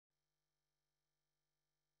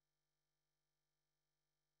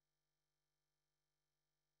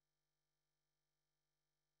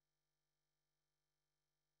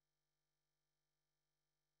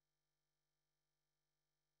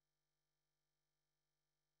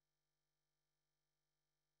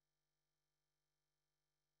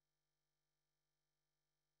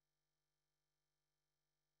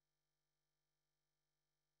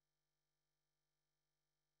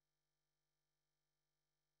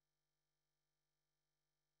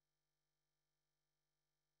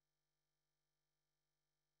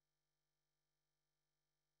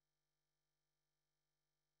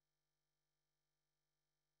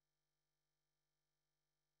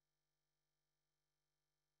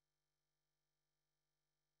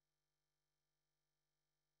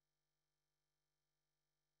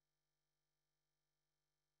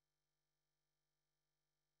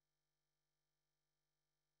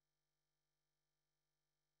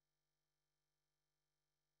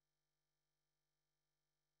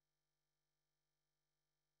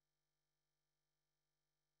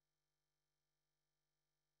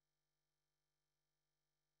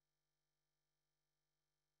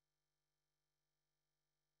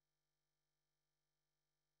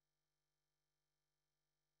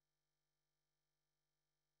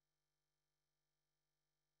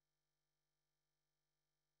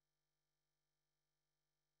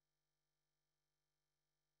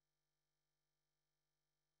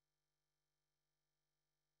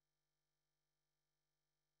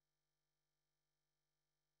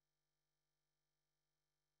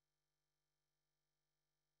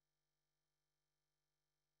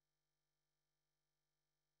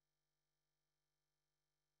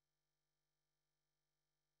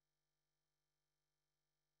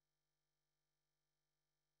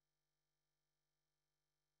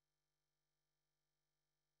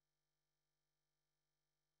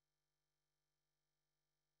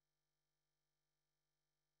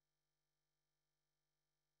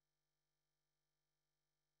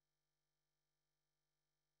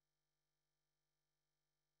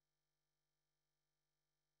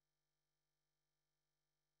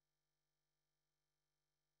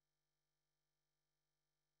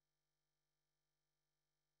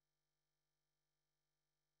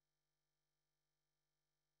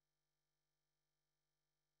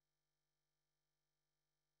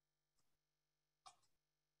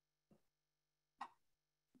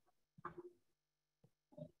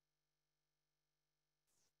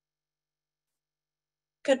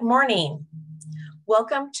Good morning.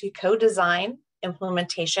 Welcome to Co-Design,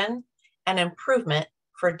 Implementation, and Improvement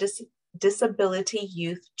for Disability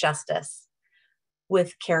Youth Justice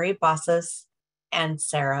with Carrie Bossas and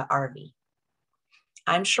Sarah Arvey.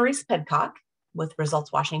 I'm Sharice Pedcock with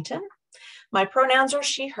Results Washington. My pronouns are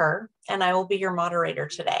she, her, and I will be your moderator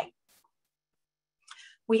today.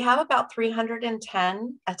 We have about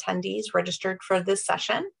 310 attendees registered for this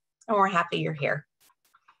session, and we're happy you're here.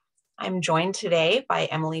 I'm joined today by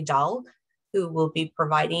Emily Dahl, who will be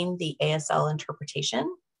providing the ASL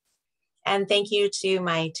interpretation. And thank you to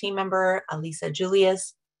my team member, Elisa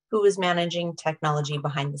Julius, who is managing technology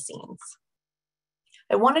behind the scenes.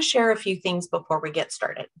 I want to share a few things before we get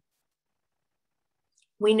started.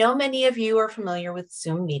 We know many of you are familiar with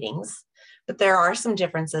Zoom meetings, but there are some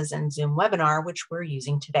differences in Zoom webinar, which we're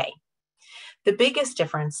using today. The biggest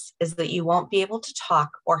difference is that you won't be able to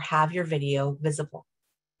talk or have your video visible.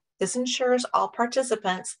 This ensures all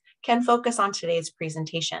participants can focus on today's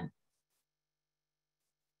presentation.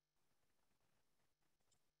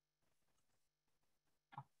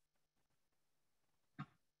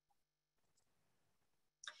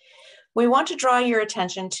 We want to draw your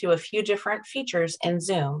attention to a few different features in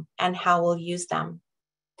Zoom and how we'll use them.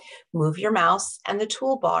 Move your mouse and the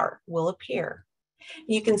toolbar will appear.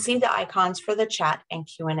 You can see the icons for the chat and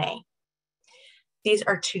Q&A. These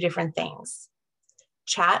are two different things.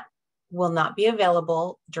 Chat will not be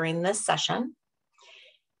available during this session,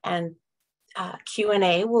 and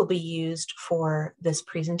Q&A will be used for this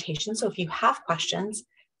presentation. So if you have questions,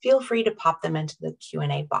 feel free to pop them into the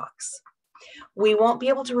Q&A box. We won't be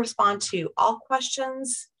able to respond to all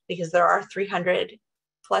questions because there are 300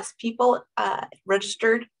 plus people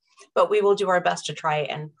registered, but we will do our best to try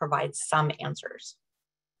and provide some answers.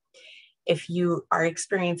 If you are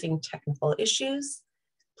experiencing technical issues,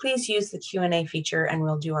 please use the Q&A feature and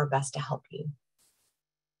we'll do our best to help you.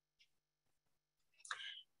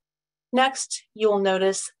 Next, you'll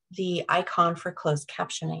notice the icon for closed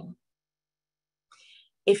captioning.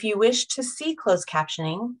 If you wish to see closed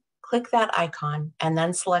captioning, click that icon and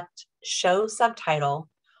then select Show Subtitle,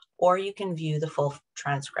 or you can view the full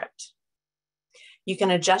transcript. You can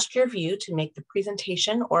adjust your view to make the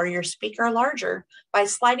presentation or your speaker larger by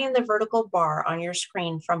sliding the vertical bar on your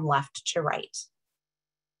screen from left to right.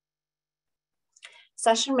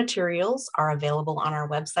 Session materials are available on our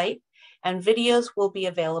website, and videos will be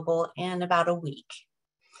available in about a week.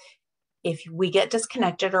 If we get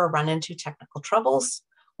disconnected or run into technical troubles,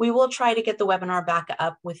 we will try to get the webinar back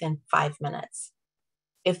up within 5 minutes.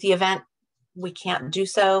 If the event, we can't do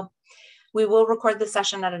so, we will record the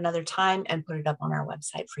session at another time and put it up on our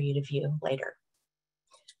website for you to view later.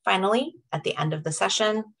 Finally, at the end of the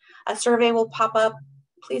session, a survey will pop up.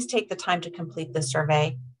 Please take the time to complete the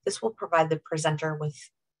survey. This will provide the presenter with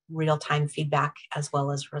real-time feedback as well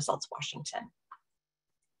as Results Washington.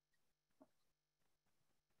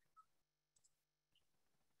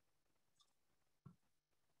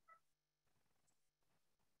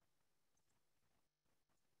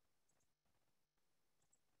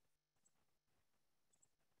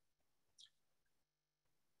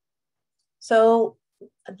 So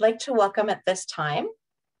I'd like to welcome at this time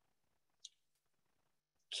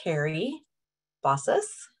Carrie Bossas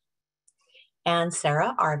and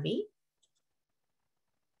Sarah Arvey.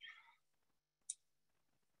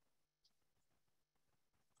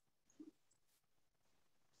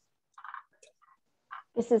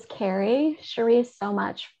 This is Carrie. Sharice,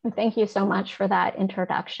 thank you so much for that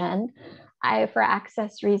introduction. For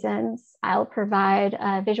access reasons, I'll provide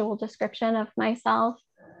a visual description of myself.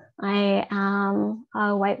 I am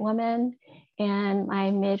a white woman in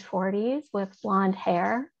my mid-40s with blonde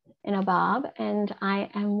hair in a bob, and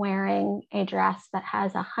I am wearing a dress that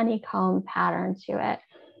has a honeycomb pattern to it.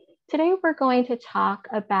 Today, we're going to talk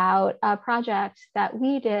about a project that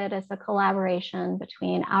we did as a collaboration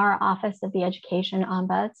between our Office of the Education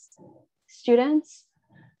Ombuds, students,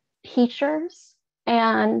 teachers,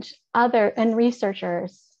 and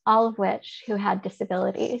researchers, all of which who had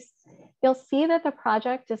disabilities. You'll see that the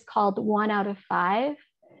project is called 1 out of 5,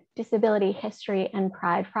 Disability History and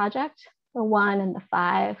Pride Project. The 1 and the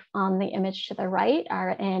 5 on the image to the right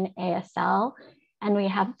are in ASL, and we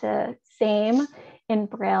have the same in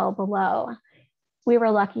Braille below. We were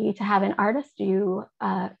lucky to have an artist do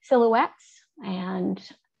silhouettes and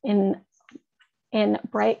in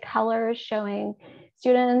bright colors showing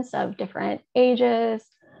students of different ages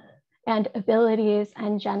and abilities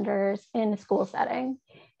and genders in a school setting.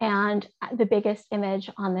 And the biggest image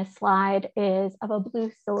on this slide is of a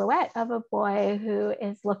blue silhouette of a boy who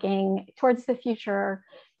is looking towards the future,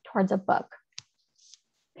 towards a book.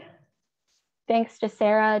 Thanks to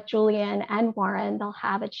Sarah, Julian, and Warren, they'll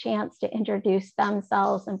have a chance to introduce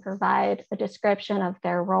themselves and provide a description of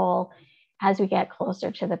their role as we get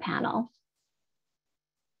closer to the panel.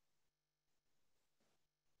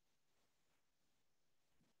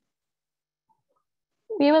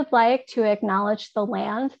 We would like to acknowledge the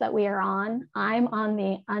land that we are on. I'm on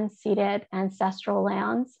the unceded ancestral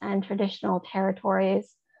lands and traditional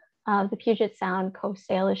territories of the Puget Sound Coast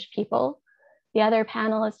Salish people. The other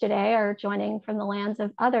panelists today are joining from the lands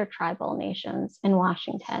of other tribal nations in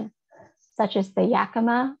Washington, such as the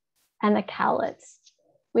Yakima and the Cowlitz.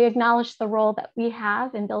 We acknowledge the role that we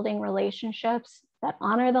have in building relationships that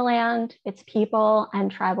honor the land, its people, and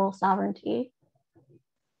tribal sovereignty.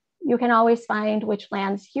 You can always find which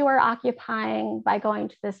lands you are occupying by going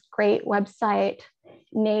to this great website,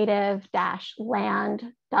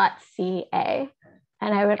 native-land.ca.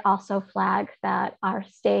 And I would also flag that our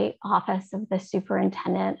state office of the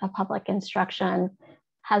Superintendent of Public Instruction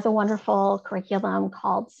has a wonderful curriculum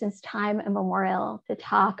called Since Time Immemorial to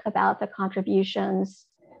talk about the contributions,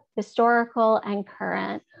 historical and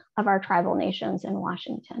current, of our tribal nations in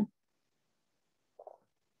Washington.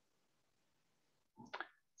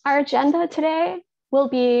 Our agenda today will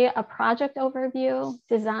be a project overview,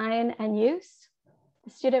 design and use, the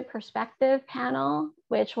student perspective panel,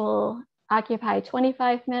 which will occupy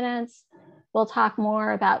 25 minutes. We'll talk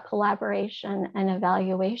more about collaboration and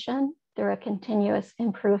evaluation through a continuous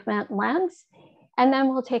improvement lens, and then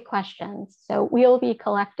we'll take questions. So we'll be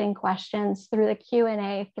collecting questions through the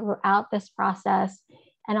Q&A throughout this process,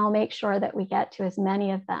 and I'll make sure that we get to as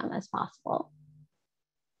many of them as possible.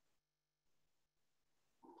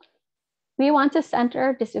 We want to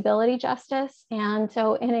center disability justice, and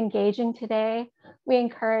so in engaging today, we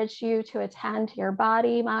encourage you to attend to your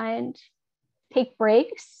body, mind, take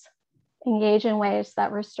breaks, engage in ways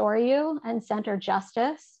that restore you and center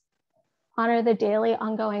justice, honor the daily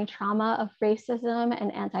ongoing trauma of racism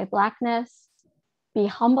and anti-Blackness, be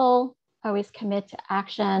humble, always commit to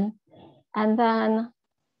action, and then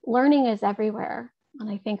learning is everywhere. And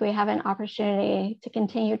I think we have an opportunity to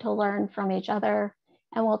continue to learn from each other,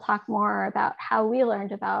 and we'll talk more about how we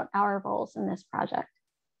learned about our roles in this project.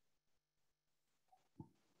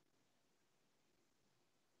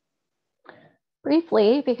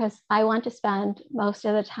 Briefly, because I want to spend most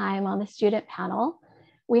of the time on the student panel,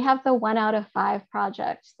 we have the 1 out of 5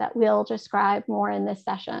 project that we'll describe more in this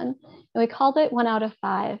session. And we called it 1 out of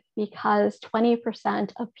 5 because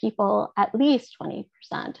 20% of people, at least 20%,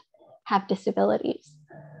 have disabilities.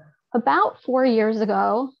 About 4 years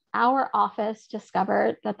ago, our office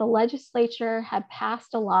discovered that the legislature had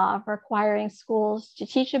passed a law requiring schools to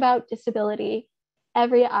teach about disability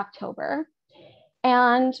every October.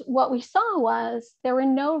 And what we saw was there were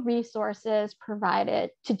no resources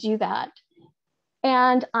provided to do that.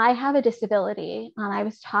 And I have a disability, and I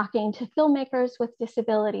was talking to filmmakers with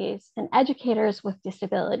disabilities and educators with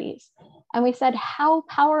disabilities. And we said, how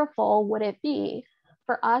powerful would it be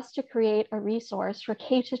for us to create a resource for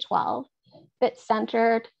K-12 that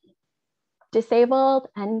centered disabled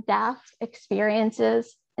and deaf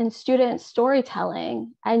experiences in student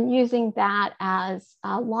storytelling, and using that as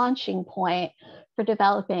a launching point for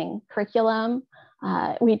developing curriculum.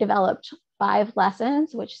 We developed 5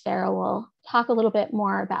 lessons, which Sarah will talk a little bit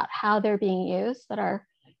more about how they're being used, that are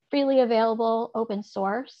freely available, open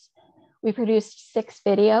source. We produced 6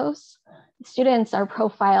 videos. Students are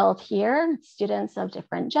profiled here, students of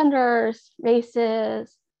different genders,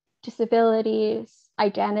 races, disabilities,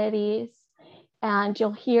 identities. And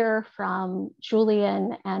you'll hear from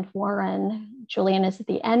Julian and Warren. Julian is at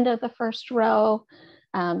the end of the first row,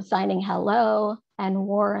 signing hello, and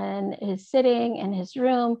Warren is sitting in his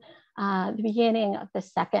room, the beginning of the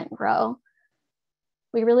second row.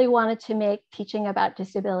 We really wanted to make teaching about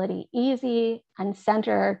disability easy and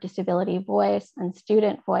center disability voice and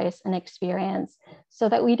student voice and experience so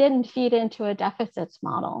that we didn't feed into a deficits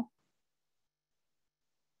model.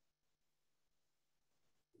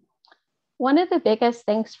 One of the biggest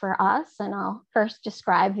things for us, and I'll first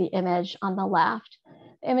describe the image on the left.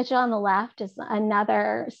 The image on the left is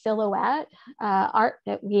another silhouette art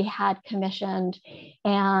that we had commissioned,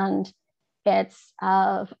 and it's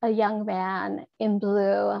of a young man in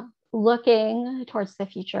blue looking towards the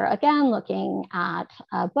future, again, looking at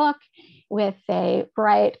a book with a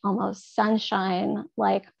bright, almost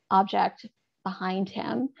sunshine-like object behind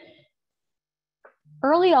him.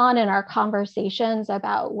 Early on in our conversations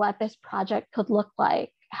about what this project could look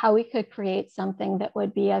like, how we could create something that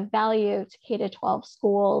would be of value to K-12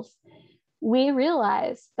 schools, we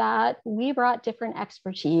realized that we brought different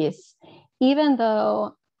expertise, even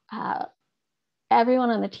though everyone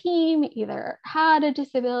on the team either had a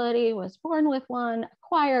disability, was born with one,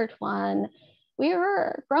 acquired one. We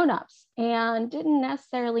were grown-ups and didn't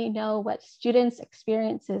necessarily know what students'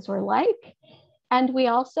 experiences were like. And we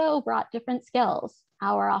also brought different skills.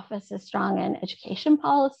 Our office is strong in education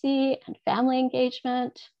policy and family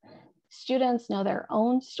engagement. Students know their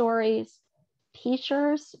own stories.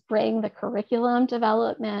 Teachers bring the curriculum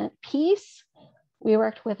development piece. We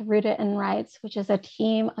worked with Rooted in Rights, which is a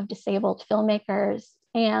team of disabled filmmakers.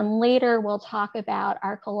 And later we'll talk about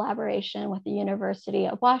our collaboration with the University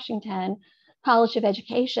of Washington College of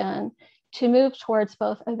Education to move towards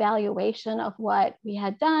both evaluation of what we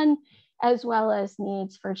had done, as well as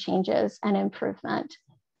needs for changes and improvement.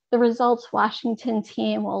 The Results Washington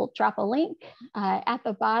team will drop a link at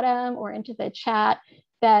the bottom or into the chat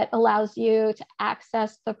that allows you to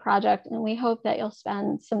access the project. And we hope that you'll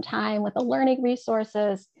spend some time with the learning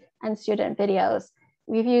resources and student videos.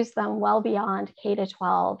 We've used them well beyond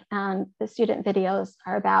K-12, and the student videos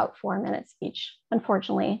are about 4 minutes each.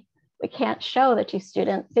 Unfortunately, we can't show the 2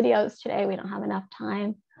 student videos today. We don't have enough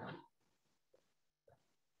time.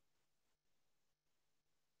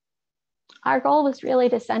 Our goal was really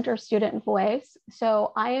to center student voice.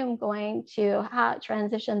 So I am going to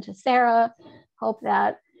transition to Sarah. Hope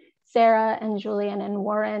that Sarah and Julian and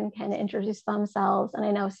Warren can introduce themselves. And I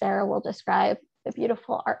know Sarah will describe the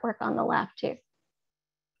beautiful artwork on the left too.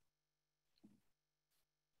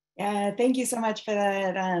 Yeah, thank you so much for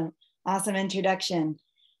that awesome introduction.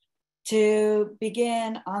 To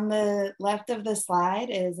begin, on the left of the slide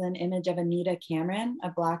is an image of Anita Cameron, a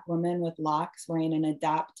Black woman with locks wearing an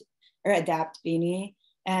adapt beanie.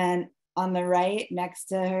 And on the right next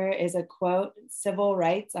to her is a quote, "Civil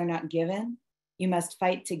rights are not given. You must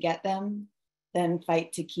fight to get them, then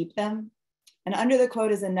fight to keep them." And under the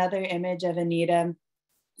quote is another image of Anita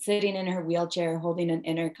sitting in her wheelchair holding an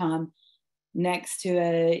intercom next to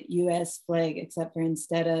a US flag, except for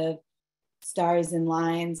instead of stars and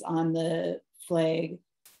lines on the flag,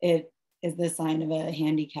 it is the sign of a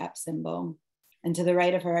handicap symbol. And to the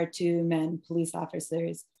right of her are 2 men, police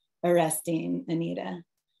officers, arresting Anita.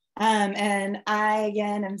 And I,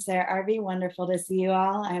 again, am Sarah Arby. Wonderful to see you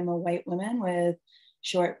all. I'm a white woman with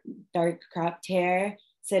short, dark cropped hair,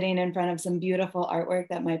 sitting in front of some beautiful artwork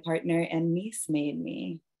that my partner and niece made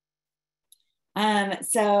me.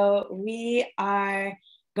 So we are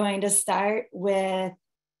going to start with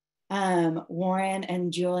Warren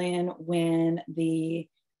and Julian. When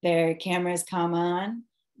their cameras come on,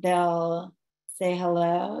 they'll say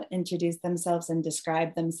hello, introduce themselves, and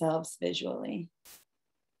describe themselves visually.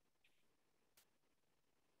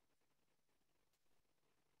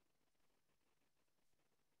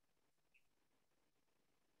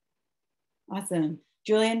 Awesome.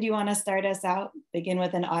 Julian, do you want to start us out? Begin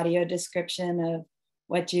with an audio description of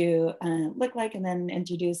what you look like, and then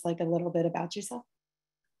introduce like a little bit about yourself.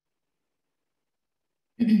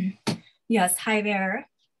 Yes, hi there.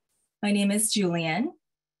 My name is Julian,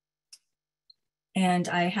 and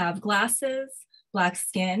I have glasses, black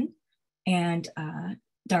skin, and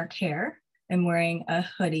dark hair. I'm wearing a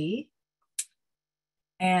hoodie,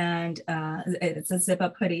 and it's a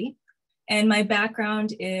zip-up hoodie. And my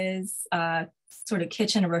background is sort of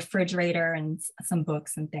kitchen, a refrigerator, and some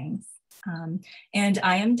books and things. And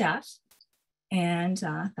I am deaf, and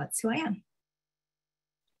that's who I am.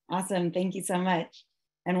 Awesome, thank you so much.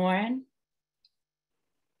 And Warren?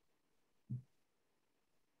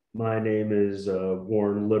 My name is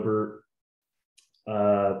Warren Libbert.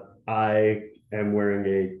 I am wearing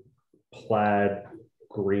a plaid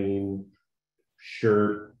green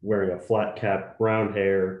shirt, wearing a flat cap, brown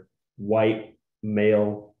hair, white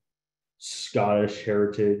male, Scottish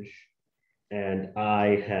heritage, and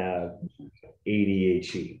I have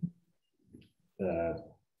ADHD.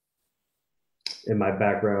 And my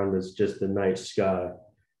background is just the night sky,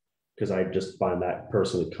 because I just find that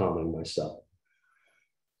personally calming myself.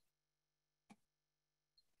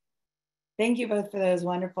 Thank you both for those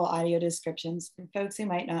wonderful audio descriptions. For folks who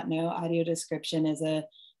might not know, audio description is a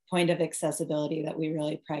point of accessibility that we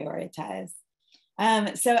really prioritize.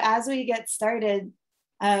 So as we get started,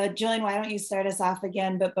 Julian, why don't you start us off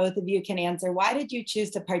again, but both of you can answer, why did you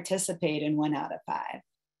choose to participate in 1 out of 5?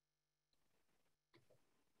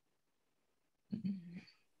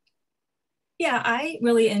 Yeah, I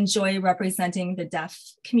really enjoy representing the deaf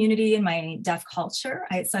community and my deaf culture.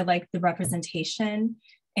 So I like the representation,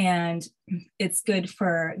 and it's good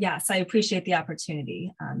for, so I appreciate the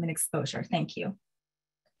opportunity and exposure. Thank you.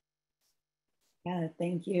 Yeah,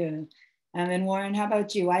 thank you. And Warren, how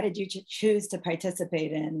about you? Why did you choose to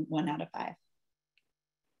participate in 1 out of 5?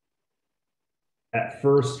 At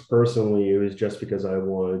first, personally, it was just because I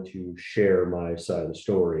wanted to share my side of the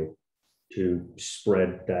story, to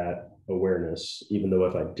spread that awareness, even though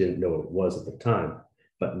if I didn't know what it was at the time.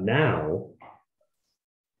 But now,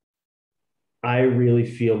 I really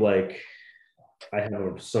feel like I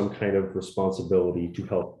have some kind of responsibility to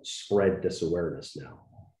help spread this awareness now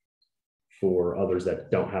for others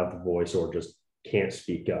that don't have the voice or just can't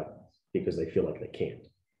speak up because they feel like they can't.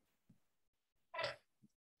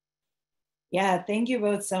 Yeah, thank you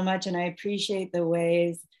both so much. And I appreciate the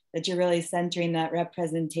ways that you're really centering that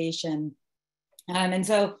representation. And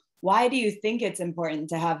so why do you think it's important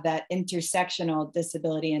to have that intersectional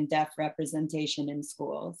disability and deaf representation in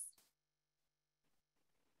schools?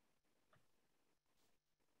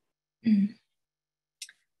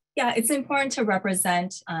 Yeah, it's important to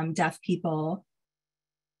represent deaf people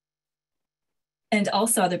and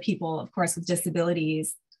also other people, of course, with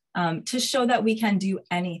disabilities, to show that we can do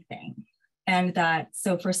anything. And that,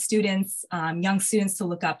 so for students, young students to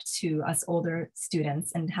look up to us older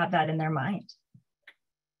students and have that in their mind.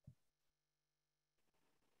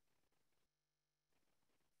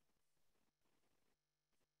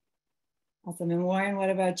 Awesome. And Warren, what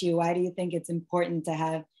about you? Why do you think it's important to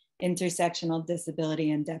have intersectional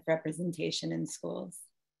disability and deaf representation in schools?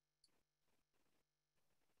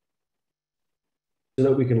 So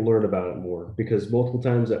that we can learn about it more, because multiple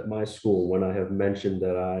times at my school, when I have mentioned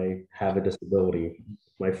that I have a disability,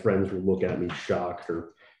 my friends will look at me shocked,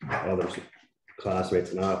 or other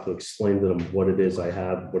classmates, and I have to explain to them what it is I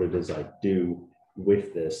have, what it is I do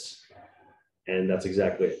with this. And that's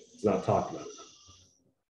exactly it. It's not talked about.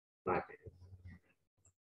 My opinion.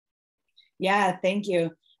 Yeah, thank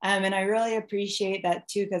you. And I really appreciate that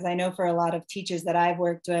too, because I know for a lot of teachers that I've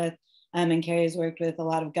worked with, and Carrie's worked with a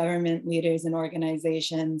lot of government leaders and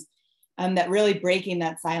organizations, that really breaking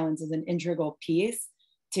that silence is an integral piece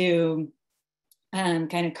to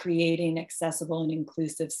kind of creating accessible and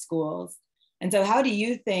inclusive schools. And so how do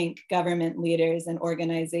you think government leaders and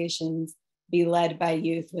organizations be led by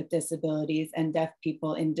youth with disabilities and deaf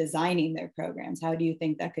people in designing their programs? How do you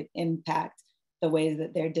think that could impact the ways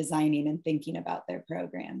that they're designing and thinking about their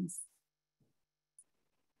programs?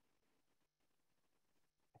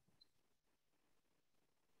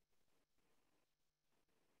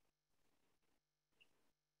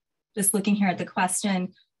 Just looking here at the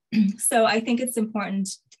question. So I think it's important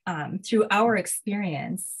through our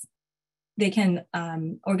experience, they can,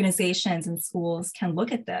 organizations and schools can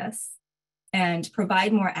look at this and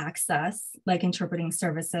provide more access, like interpreting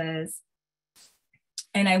services.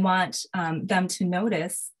 And I want them to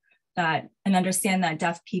notice that and understand that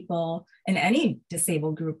deaf people and any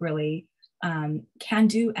disabled group really can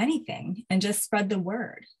do anything, and just spread the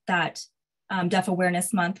word that Deaf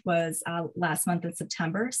Awareness Month was last month in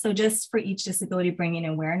September. So just for each disability, bringing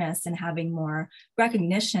awareness and having more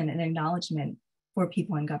recognition and acknowledgement for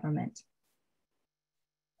people in government.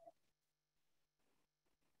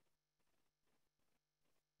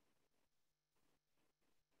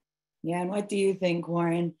 Yeah, and what do you think,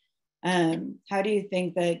 Warren? How do you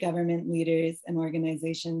think that government leaders and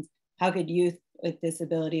organizations, how could youth with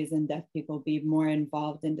disabilities and deaf people be more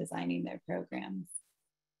involved in designing their programs?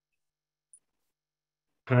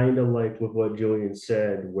 Kind of like with what Julian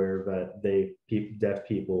said, where that deaf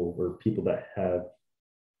people or people that have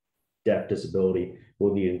deaf disability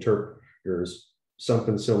will need interpreters.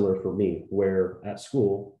 Something similar for me, where at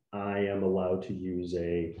school I am allowed to use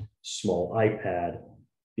a small iPad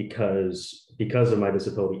because of my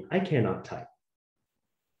disability, I cannot type.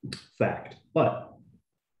 Fact. But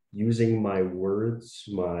using my words,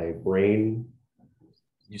 my brain,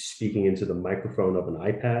 speaking into the microphone of an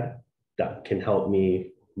iPad, that can help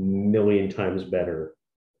me a million times better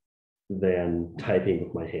than typing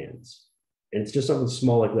with my hands. And it's just something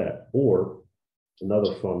small like that. Or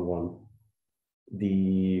another fun one,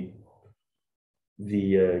 the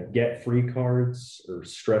get free cards or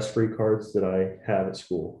stress free cards that I have at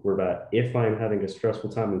school, where that if I'm having a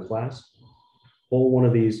stressful time in class, pull one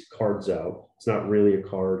of these cards out. It's not really a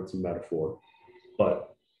card, it's a metaphor,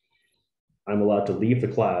 but I'm allowed to leave the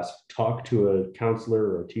class, talk to a counselor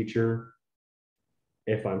or a teacher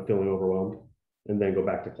if I'm feeling overwhelmed, and then go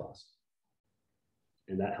back to class.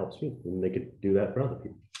 And that helps me, and they could do that for other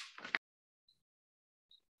people.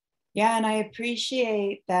 Yeah, and I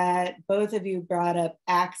appreciate that both of you brought up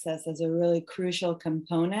access as a really crucial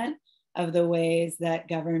component of the ways that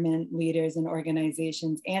government leaders and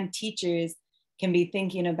organizations and teachers can be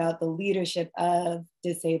thinking about the leadership of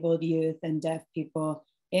disabled youth and deaf people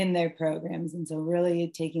in their programs. And so really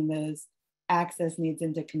taking those access needs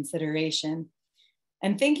into consideration.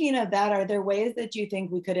 And thinking of that, are there ways that you think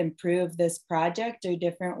we could improve this project, or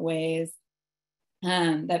different ways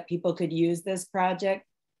that people could use this project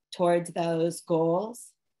towards those goals?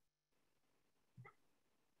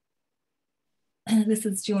 This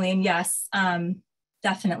is Julian. Yes,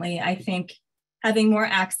 definitely. I think having more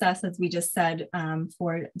access, as we just said,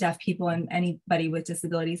 for deaf people and anybody with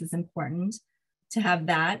disabilities is important. To have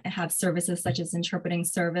that, have services such as interpreting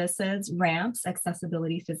services, ramps,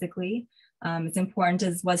 accessibility physically. It's important,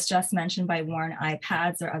 as was just mentioned by Warren,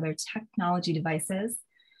 iPads or other technology devices,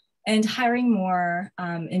 and hiring more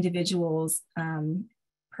individuals,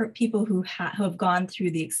 people who have gone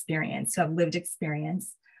through the experience, who have lived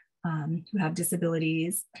experience, who have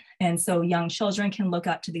disabilities. And so young children can look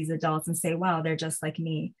up to these adults and say, wow, they're just like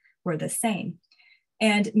me, we're the same.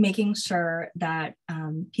 And making sure that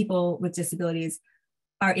people with disabilities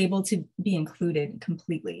are able to be included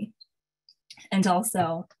completely. And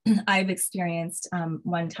also, I've experienced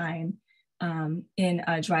one time in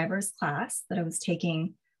a driver's class that I was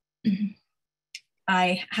taking,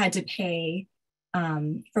 I had to pay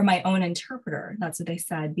for my own interpreter. That's what they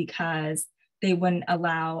said, because they wouldn't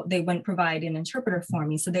provide an interpreter for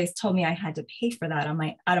me. So they told me I had to pay for that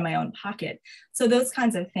out of my own pocket. So those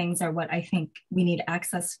kinds of things are what I think we need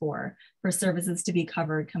access for services to be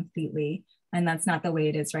covered completely. And that's not the way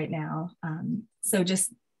it is right now. So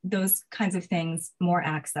just those kinds of things, more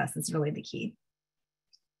access is really the key.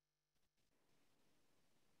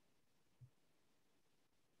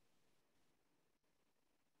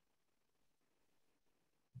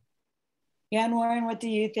 Yeah, and Warren, what do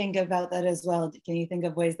you think about that as well? Can you think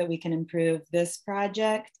of ways that we can improve this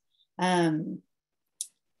project and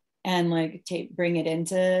like bring it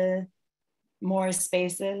into more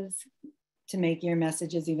spaces to make your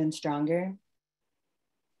messages even stronger?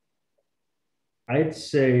 I'd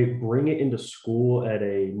say bring it into school at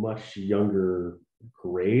a much younger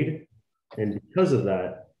grade. And because of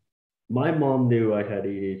that, my mom knew I had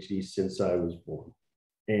ADHD since I was born.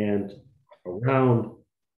 And around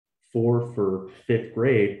 4th or 5th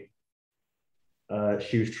grade,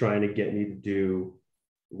 she was trying to get me to do,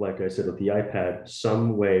 like I said, with the iPad,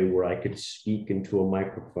 some way where I could speak into a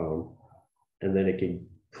microphone and then it could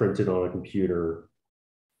print it on a computer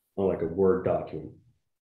on like a Word document.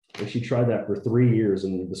 And she tried that for 3 years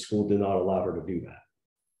and the school did not allow her to do that.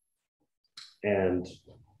 And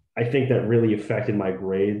I think that really affected my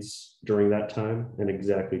grades during that time. And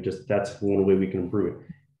exactly just that's one way we can improve it.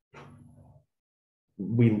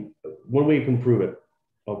 One way you can improve it,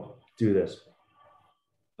 I'll do this.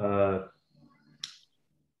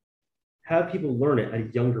 Have people learn it at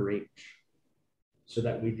a younger age so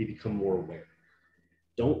that we become more aware.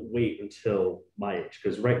 Don't wait until my age,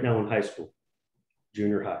 because right now in high school,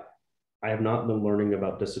 junior high, I have not been learning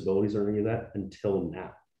about disabilities or any of that until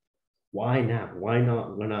now. Why now? Why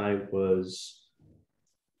not when I was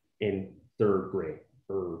in 3rd grade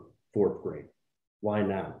or 4th grade? Why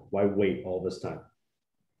now? Why wait all this time?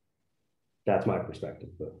 That's my perspective,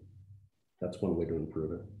 but that's one way to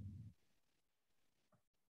improve it.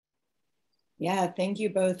 Yeah, thank you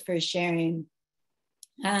both for sharing.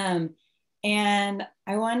 And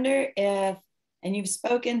I wonder if, and you've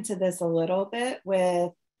spoken to this a little bit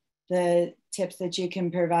with the tips that you can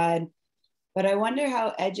provide, but I wonder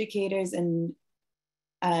how educators and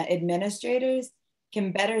administrators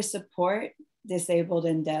can better support disabled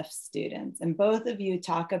and deaf students. And both of you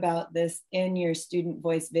talk about this in your student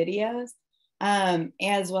voice videos,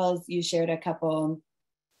 as well as you shared a couple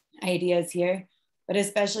ideas here, but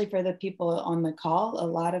especially for the people on the call, a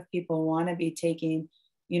lot of people want to be taking,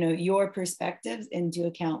 your perspectives into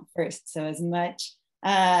account first. So as much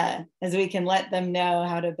as we can let them know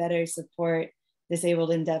how to better support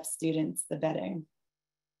disabled and deaf students, the better.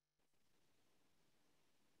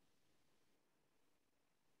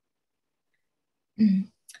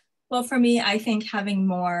 Well, for me, I think having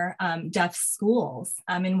more deaf schools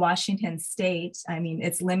in Washington State, I mean,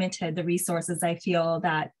 it's limited, the resources. I feel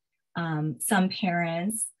that some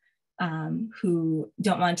parents who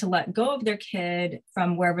don't want to let go of their kid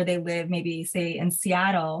from wherever they live, maybe say in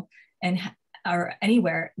Seattle or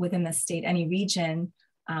anywhere within the state, any region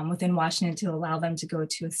within Washington, to allow them to go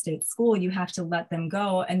to a state school, you have to let them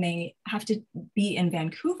go, and they have to be in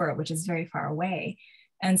Vancouver, which is very far away.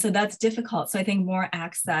 And so that's difficult. So I think more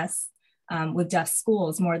access with deaf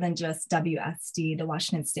schools, more than just WSD, the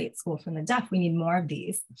Washington State School for the Deaf, we need more of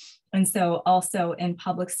these. And so also in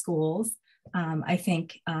public schools, I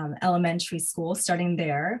think elementary school, starting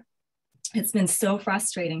there, it's been so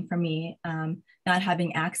frustrating for me not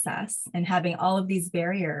having access and having all of these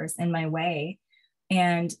barriers in my way.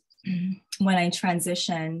 And when I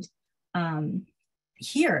transitioned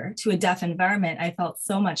here to a deaf environment, I felt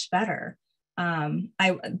so much better.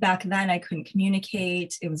 Back then I couldn't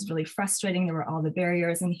communicate. It was really frustrating. There were all the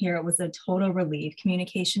barriers, and here it was a total relief.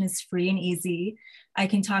 Communication is free and easy. I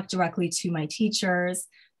can talk directly to my teachers.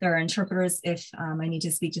 There are interpreters if I need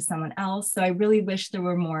to speak to someone else. So I really wish there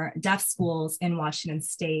were more deaf schools in Washington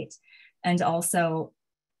State. And also,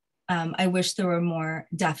 I wish there were more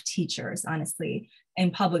deaf teachers, honestly,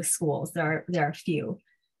 in public schools. There are few.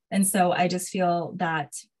 And so I just feel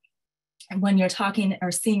that when you're talking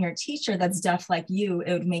or seeing your teacher that's deaf like you,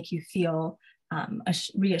 it would make you feel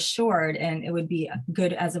reassured, and it would be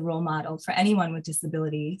good as a role model for anyone with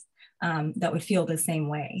disabilities that would feel the same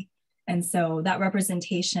way. And so that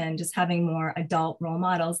representation, just having more adult role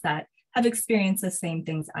models that have experienced the same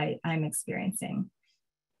things I'm experiencing.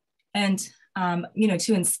 And,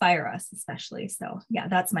 to inspire us especially. So yeah,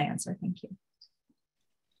 that's my answer. Thank you.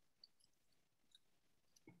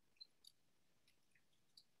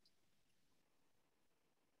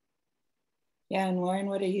 Yeah, and Lauren,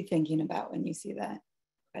 what are you thinking about when you see that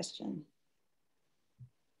question?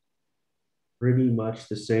 Pretty much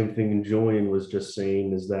the same thing Julian was just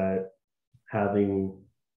saying, is that having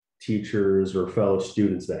teachers or fellow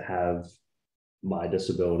students that have my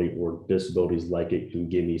disability or disabilities like it can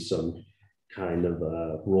give me some kind of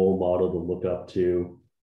a role model to look up to.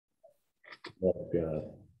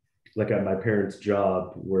 Like at my parents'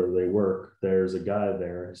 job where they work, there's a guy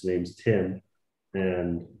there, his name's Tim,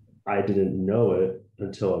 and I didn't know it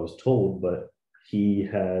until I was told, but he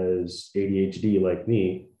has ADHD like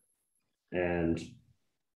me, and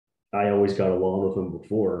I always got along with him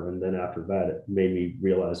before, and then after that it made me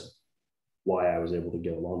realize why I was able to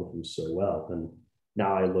get along with him so well. And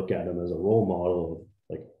now I look at him as a role model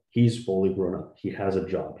of, like, he's fully grown up, he has a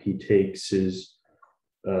job, he takes his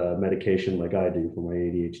medication like I do for my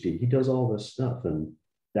ADHD, he does all this stuff, and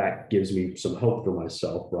that gives me some hope for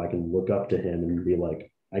myself where I can look up to him and be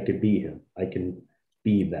like, I could be him, I can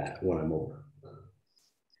be that when I'm older.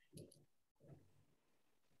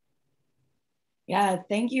 Yeah,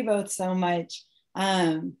 thank you both so much.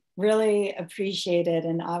 Really appreciate it.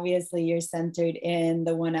 And obviously you're centered in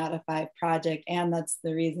the 1 out of 5 project, and that's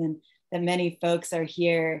the reason that many folks are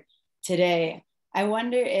here today. I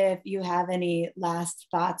wonder if you have any last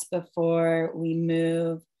thoughts before we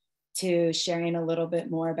move to sharing a little bit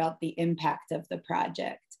more about the impact of the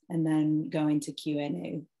project and then going to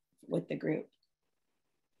Q&A with the group.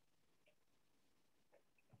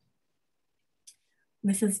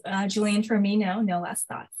 This is Julian for me now, no last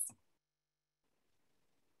thoughts.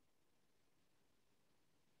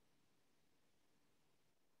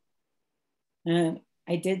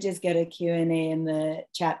 I did just get a Q&A in the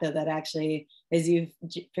chat though that actually is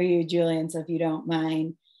for you, Julian, so if you don't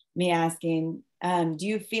mind me asking, do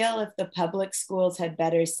you feel if the public schools had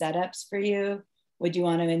better setups for you, would you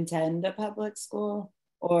want to attend a public school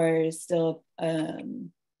or still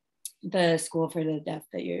the school for the deaf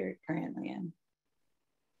that you're currently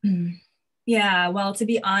in? Yeah, well, to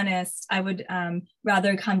be honest, I would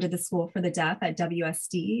rather come to the school for the deaf at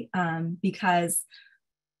WSD because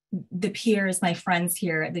the peers, my friends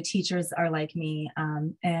here, the teachers are like me.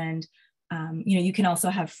 And you can also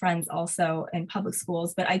have friends also in public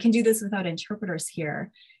schools, but I can do this without interpreters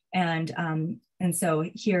here. And so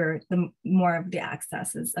here, the more of the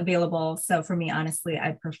access is available. So for me, honestly,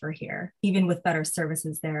 I prefer here, even with better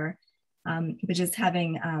services there. But just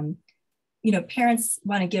having, parents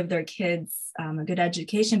want to give their kids a good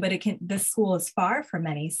education, but this school is far for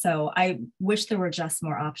many. So I wish there were just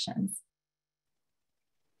more options.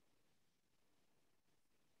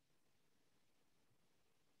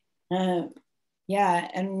 Yeah,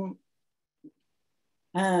 and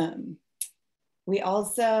we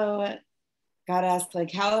also got asked,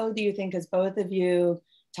 like, how do you think, as both of you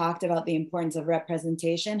talked about the importance of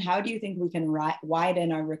representation, how do you think we can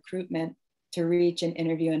widen our recruitment to reach and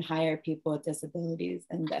interview and hire people with disabilities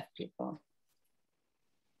and deaf people?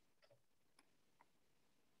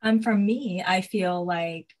 For me, I feel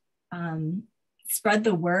like spread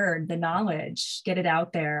the word, the knowledge, get it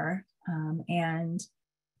out there, and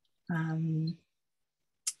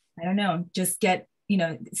I don't know, just get,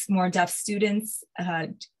 more deaf students,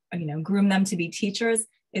 groom them to be teachers.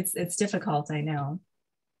 It's difficult, I know.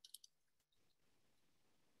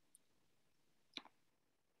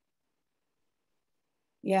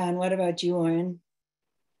 Yeah, and what about you, Lauren?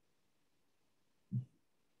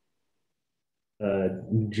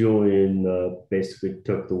 Julian basically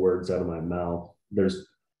took the words out of my mouth. There's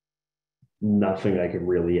nothing I could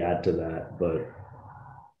really add to that, but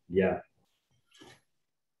yeah.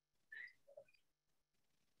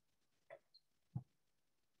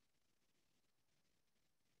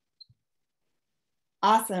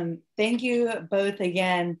 Awesome. Thank you both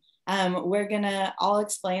again. I'll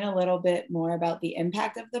explain a little bit more about the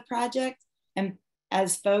impact of the project. And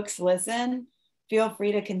as folks listen, feel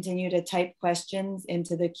free to continue to type questions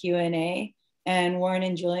into the Q&A, and Warren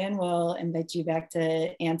and Julian will invite you back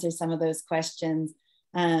to answer some of those questions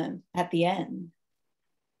at the end.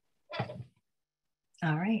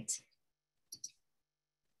 All right.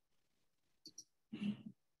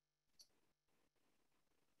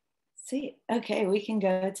 See, okay, we can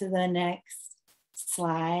go to the next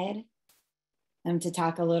slide to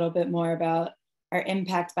talk a little bit more about our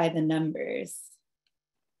impact by the numbers.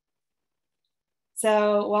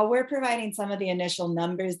 So while we're providing some of the initial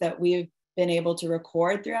numbers that we've been able to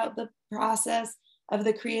record throughout the process of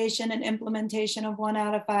the creation and implementation of 1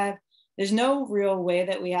 out of 5, there's no real way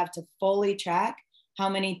that we have to fully track how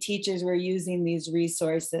many teachers were using these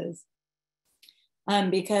resources.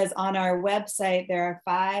 Because on our website, there are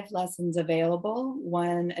 5 lessons available.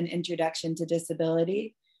 1, an introduction to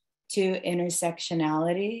disability. 2,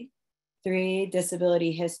 intersectionality. 3,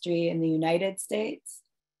 disability history in the United States.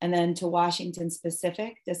 And then to Washington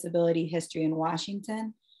specific, disability history in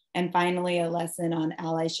Washington. And finally, a lesson on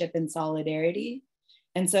allyship and solidarity.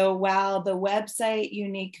 And so while the website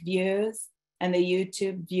unique views and the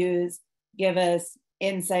YouTube views give us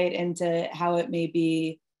insight into how it may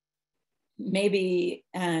be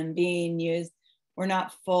being used, we're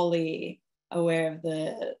not fully aware of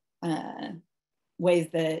the ways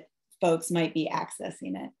that folks might be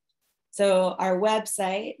accessing it. So our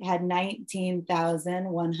website had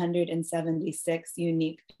 19,176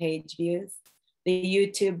 unique page views. The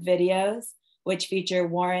YouTube videos, which feature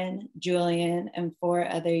Warren, Julian, and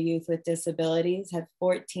 4 other youth with disabilities, have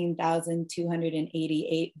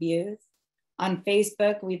 14,288 views. On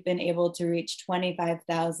Facebook, we've been able to reach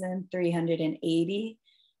 25,380,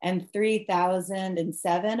 and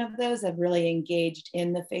 3,007 of those have really engaged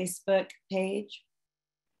in the Facebook page.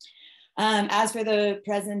 As for the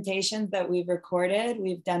presentations that we've recorded,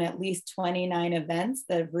 we've done at least 29 events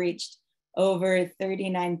that have reached over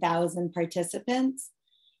 39,000 participants.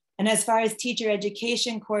 And as far as teacher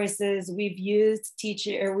education courses, we've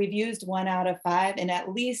used 1 out of 5 in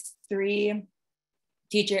at least 3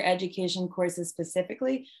 teacher education courses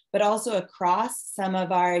specifically, but also across some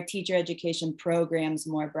of our teacher education programs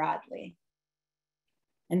more broadly.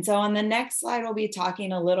 And so on the next slide, we'll be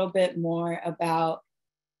talking a little bit more about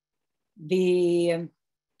the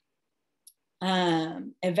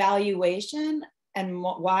evaluation and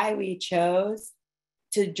why we chose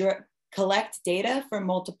to collect data from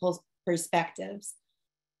multiple perspectives.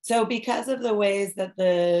 So because of the ways that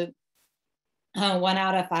the 1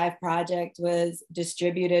 out of 5 project was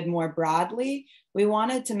distributed more broadly, we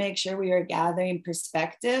wanted to make sure we were gathering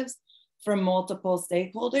perspectives from multiple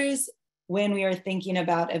stakeholders when we were thinking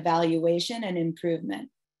about evaluation and improvement.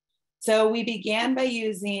 So we began by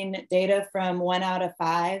using data from 1 out of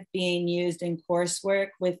 5 being used in coursework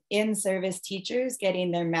with in-service teachers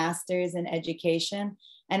getting their master's in education,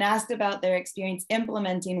 and asked about their experience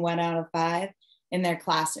implementing 1 out of 5 in their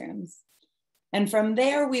classrooms. And from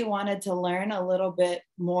there, we wanted to learn a little bit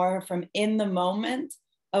more from in the moment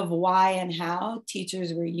of why and how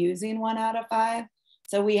teachers were using 1 out of 5.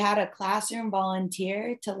 So we had a classroom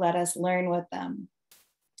volunteer to let us learn with them.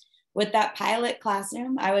 With that pilot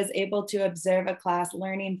classroom, I was able to observe a class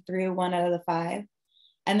learning through 1 out of the 5,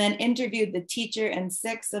 and then interviewed the teacher and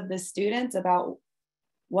 6 of the students about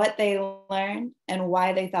what they learned and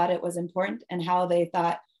why they thought it was important, and how they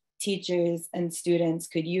thought teachers and students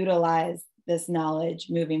could utilize this knowledge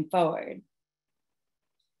moving forward.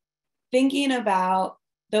 Thinking about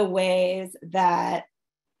the ways that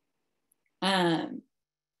 1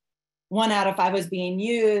 out of 5 was being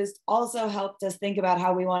used also helped us think about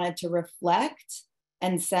how we wanted to reflect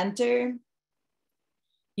and center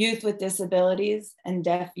youth with disabilities and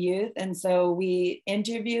deaf youth. And so we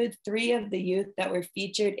interviewed 3 of the youth that were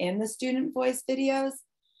featured in the student voice videos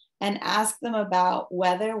and asked them about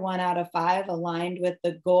whether 1 out of 5 aligned with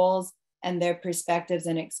the goals and their perspectives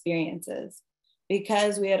and experiences.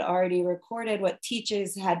 Because we had already recorded what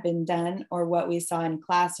teachers had been done or what we saw in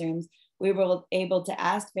classrooms, we were able to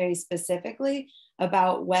ask very specifically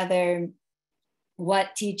about whether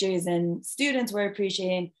what teachers and students were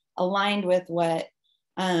appreciating aligned with what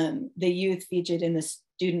the youth featured in the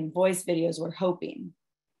student voice videos were hoping.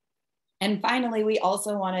 And finally, we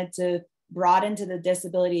also wanted to broaden to the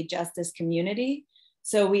disability justice community.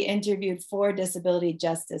 So we interviewed 4 disability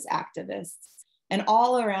justice activists. And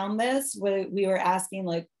all around this, we were asking,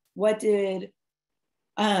 like, did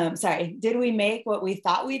we make what we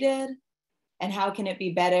thought we did? And how can it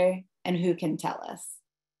be better? And who can tell us?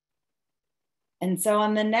 And so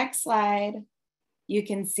on the next slide, you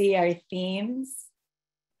can see our themes.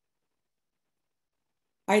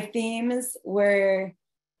 Our themes were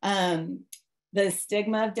the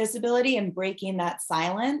stigma of disability and breaking that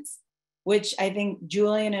silence, which I think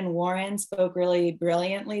Julian and Warren spoke really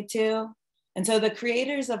brilliantly to. And so the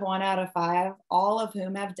creators of 1 out of 5, all of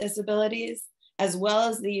whom have disabilities, as well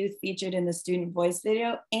as the youth featured in the student voice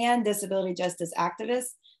video and disability justice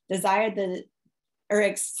activists, identified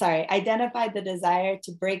the desire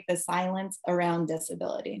to break the silence around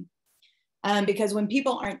disability. Because when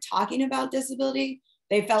people aren't talking about disability,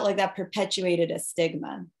 they felt like that perpetuated a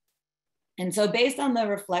stigma. And so based on the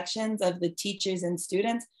reflections of the teachers and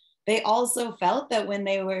students, they also felt that when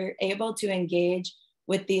they were able to engage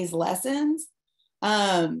with these lessons,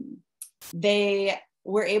 they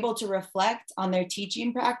were able to reflect on their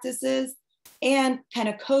teaching practices and kind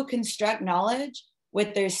of co-construct knowledge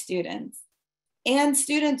with their students. And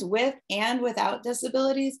students with and without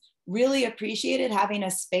disabilities really appreciated having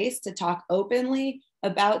a space to talk openly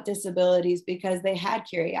about disabilities because they had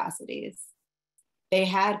curiosities, they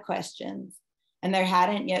had questions, and there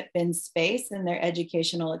hadn't yet been space in their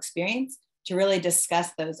educational experience to really discuss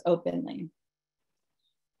those openly.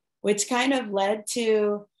 Which kind of led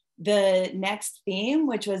to the next theme,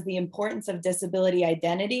 which was the importance of disability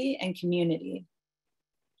identity and community.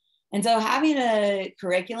 And so having a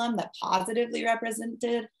curriculum that positively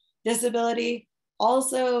represented disability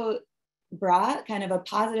also brought kind of a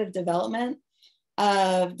positive development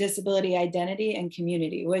of disability identity and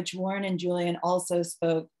community, which Warren and Julian also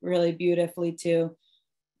spoke really beautifully to,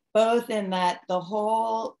 both in that the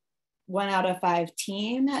whole 1 out of 5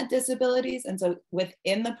 team had disabilities. And so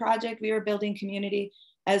within the project, we were building community,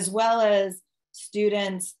 as well as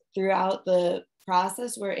students throughout the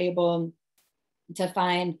process were able to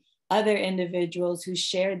find other individuals who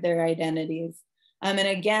shared their identities. And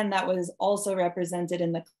again, that was also represented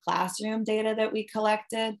in the classroom data that we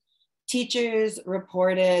collected. Teachers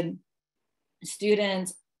reported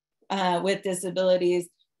students with disabilities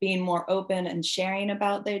being more open and sharing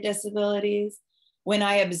about their disabilities. When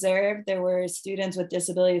I observed, there were students with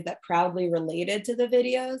disabilities that proudly related to the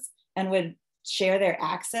videos and would share their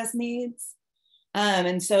access needs.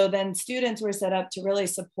 And so then students were set up to really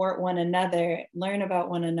support one another, learn about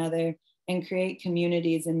one another, and create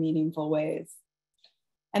communities in meaningful ways.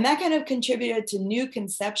 And that kind of contributed to new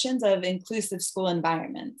conceptions of inclusive school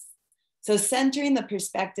environments. So centering the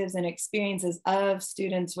perspectives and experiences of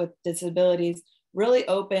students with disabilities really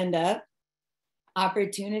opened up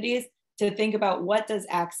opportunities to think about what does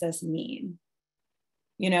access mean?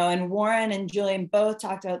 You know, and Warren and Julian both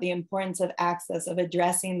talked about the importance of access, of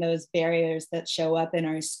addressing those barriers that show up in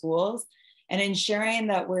our schools and ensuring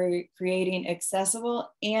that we're creating accessible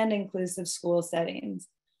and inclusive school settings.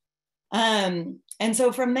 And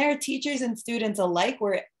so from there, teachers and students alike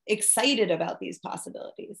were excited about these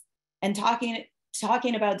possibilities. And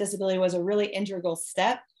talking about disability was a really integral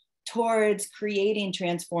step towards creating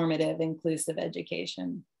transformative, inclusive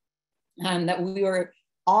education that we were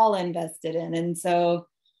all invested in. And so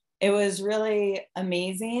it was really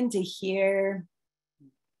amazing to hear,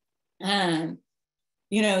 you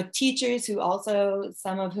know, teachers who also,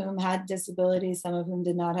 some of whom had disabilities, some of whom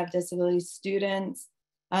did not have disabilities, students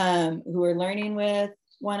who were learning with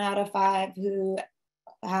 1 out of 5 who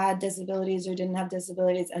had disabilities or didn't have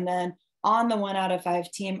disabilities. And then on the 1 out of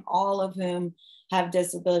 5 team, all of whom have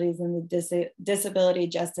disabilities, and the disability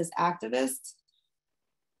justice activists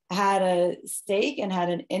had a stake and had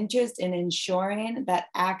an interest in ensuring that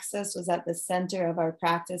access was at the center of our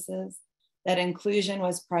practices, that inclusion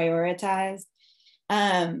was prioritized,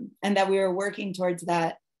 and that we were working towards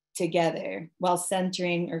that together while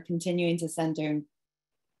centering or continuing to center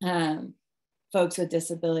folks with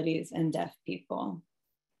disabilities and deaf people.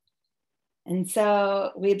 And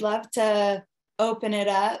so we'd love to open it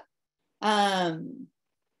up on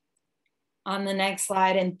the next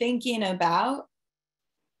slide and thinking about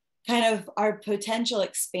kind of our potential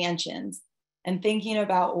expansions and thinking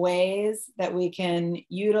about ways that we can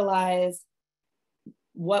utilize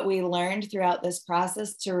what we learned throughout this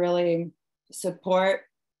process to really support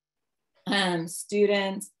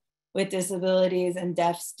students with disabilities and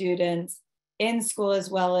deaf students in school as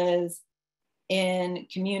well as in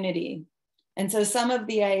community. And so some of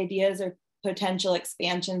the ideas or potential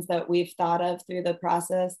expansions that we've thought of through the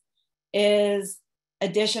process is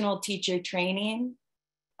additional teacher training.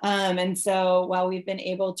 And so while we've been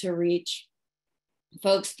able to reach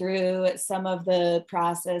folks through some of the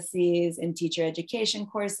processes in teacher education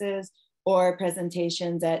courses or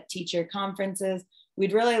presentations at teacher conferences,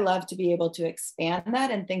 we'd really love to be able to expand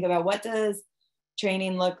that and think about what does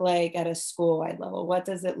training look like at a school-wide level? What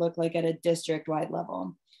does it look like at a district-wide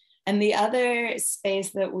level? And the other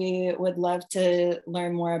space that we would love to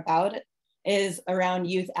learn more about is around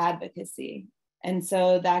youth advocacy. And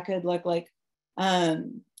so that could look like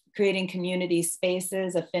creating community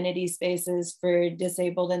spaces, affinity spaces for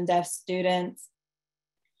disabled and deaf students,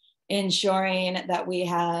 ensuring that we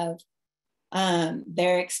have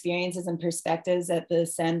their experiences and perspectives at the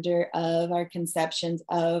center of our conceptions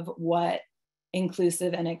of what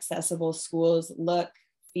inclusive and accessible schools look,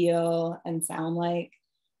 feel, and sound like.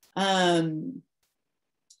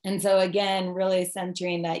 And so again, really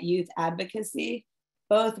centering that youth advocacy,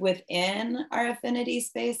 both within our affinity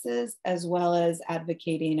spaces, as well as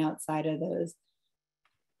advocating outside of those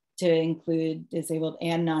to include disabled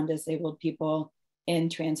and non-disabled people in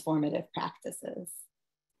transformative practices.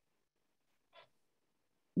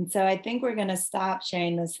 And so I think we're gonna stop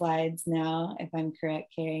sharing the slides now, if I'm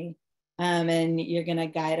correct, Carrie. And you're gonna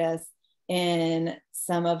guide us in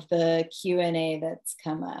some of the Q&A that's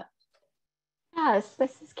come up. Yes,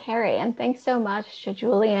 this is Carrie, and thanks so much to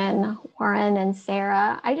Julian, Warren, and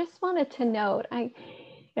Sarah. I just wanted to note,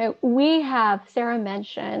 Sarah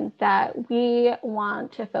mentioned that we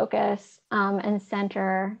want to focus and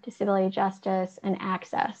center disability justice and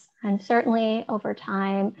access. And certainly over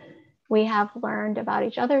time, we have learned about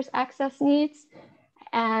each other's access needs,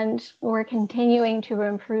 and we're continuing to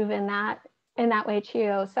improve in that way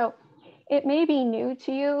too. So it may be new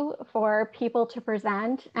to you for people to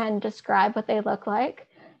present and describe what they look like.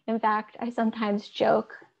 In fact, I sometimes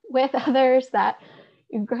joke with others that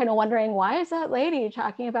you're kind of wondering, why is that lady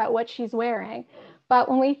talking about what she's wearing? But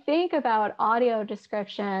when we think about audio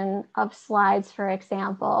description of slides, for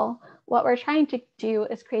example, what we're trying to do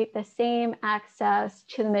is create the same access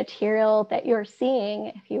to the material that you're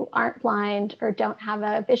seeing if you aren't blind or don't have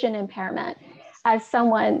a vision impairment, as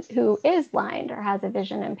someone who is blind or has a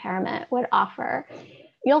vision impairment would offer.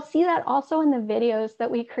 You'll see that also in the videos that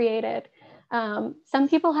we created. Some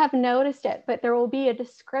people have noticed it, but there will be a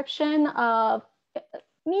description of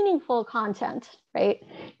meaningful content, right?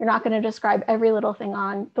 You're not going to describe every little thing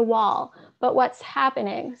on the wall, but what's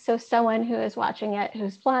happening. So someone who is watching it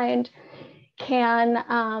who's blind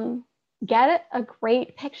can get a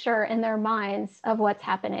great picture in their minds of what's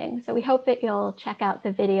happening. So we hope that you'll check out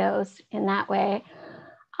the videos in that way.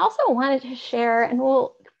 I also wanted to share, and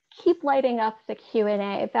we'll keep lighting up the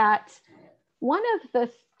Q&A, that one of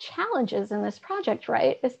the challenges in this project,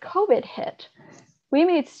 right, is COVID hit. We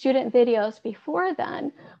made student videos before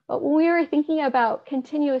then, but when we were thinking about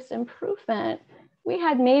continuous improvement, we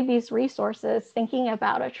had made these resources thinking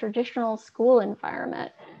about a traditional school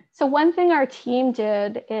environment. So one thing our team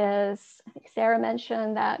did is, I think Sarah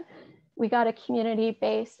mentioned that we got a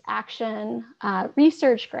community-based action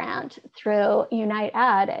research grant through Unite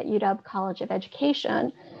Ed at UW College of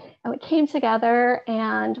Education. And we came together,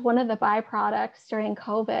 and one of the byproducts during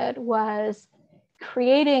COVID was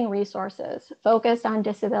creating resources focused on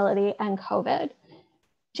disability and COVID,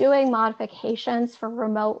 doing modifications for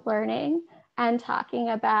remote learning, and talking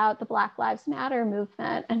about the Black Lives Matter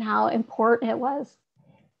movement and how important it was,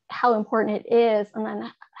 how important it is, and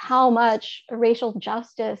then how much racial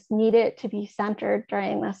justice needed to be centered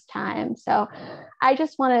during this time. So I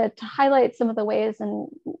just wanted to highlight some of the ways in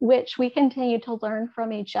which we continue to learn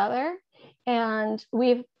from each other, and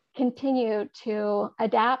we've continued to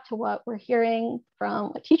adapt to what we're hearing from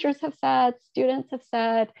what teachers have said, students have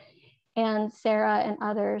said, and Sarah and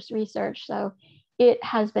others' research. So it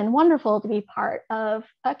has been wonderful to be part of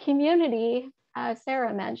a community, as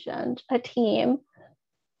Sarah mentioned, a team.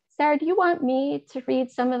 Sarah, do you want me to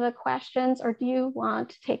read some of the questions, or do you want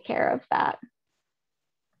to take care of that?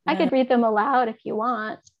 I could read them aloud if you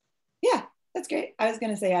want. Yeah, that's great. I was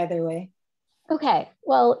going to say either way. Okay,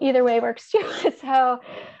 well, either way works too. So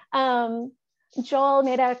Joel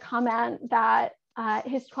made a comment that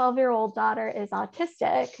his 12-year-old daughter is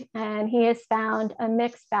autistic, and he has found a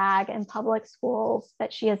mixed bag in public schools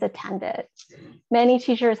that she has attended. Many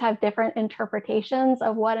teachers have different interpretations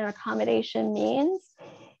of what an accommodation means.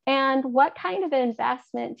 And what kind of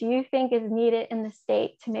investment do you think is needed in the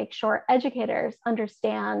state to make sure educators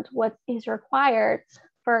understand what is required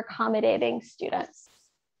for accommodating students?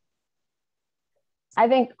 I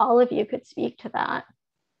think all of you could speak to that.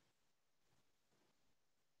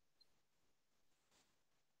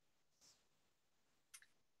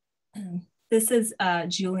 This is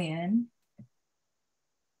Julian.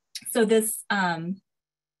 So this, so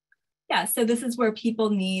this is where people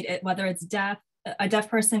need it, whether it's deaf, a deaf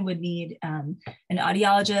person would need an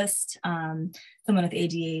audiologist, someone with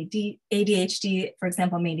ADHD, for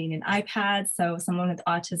example, may need an iPad. So someone with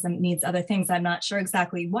autism needs other things. I'm not sure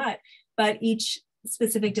exactly what, but each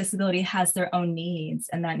specific disability has their own needs,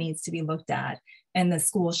 and that needs to be looked at. And the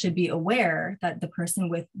school should be aware that the person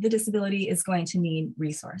with the disability is going to need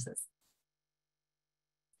resources.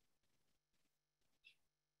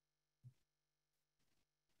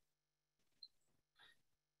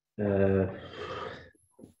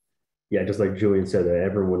 Yeah, just like Julian said, that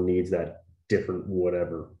everyone needs that different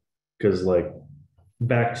whatever. Because like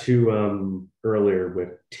back to earlier with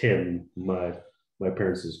Tim, my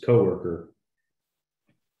parents' coworker,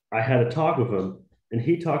 I had a talk with him, and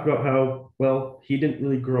he talked about how well he didn't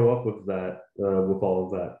really grow up with that, with all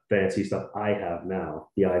of that fancy stuff I have now,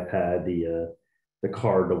 the iPad, the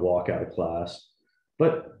card to walk out of class.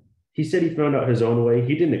 But he said he found out his own way.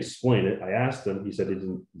 He didn't explain it. I asked him. He said he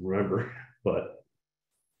didn't remember, but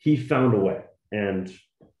he found a way, and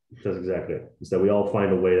that's exactly it. Is that we all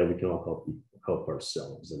find a way that we can all help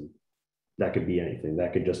ourselves, and that could be anything.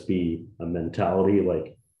 That could just be a mentality,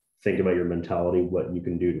 like think about your mentality, what you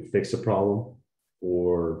can do to fix a problem,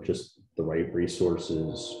 or just the right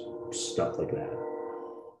resources, stuff like that.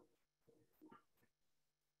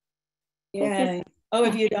 Yeah. Oh,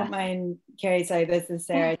 if you don't mind, Carrie, sorry, this is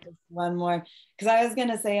Sarah, just one more. Because I was going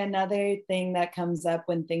to say another thing that comes up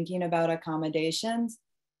when thinking about accommodations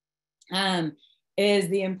is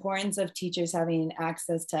the importance of teachers having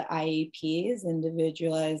access to IEPs,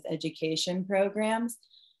 individualized education programs,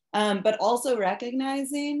 but also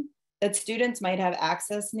recognizing that students might have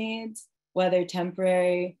access needs, whether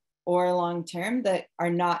temporary or long-term, that are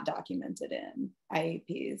not documented in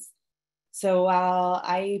IEPs. So while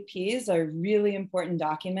IEPs are really important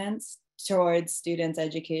documents towards students'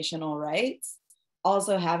 educational rights,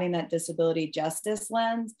 also having that disability justice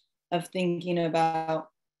lens of thinking about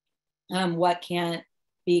what can't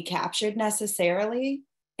be captured necessarily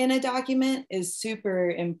in a document is super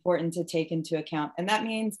important to take into account. And that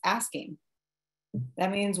means asking.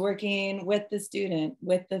 That means working with the student,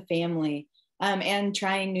 with the family, and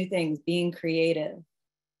trying new things, being creative.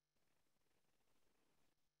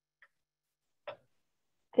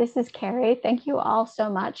 This is Carrie. Thank you all so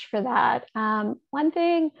much for that. One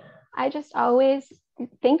thing I just always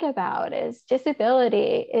think about is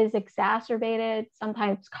disability is exacerbated,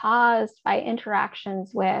 sometimes caused by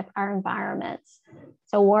interactions with our environments.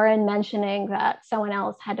 So Warren mentioning that someone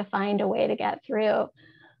else had to find a way to get through.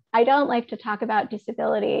 I don't like to talk about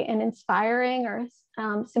disability in inspiring or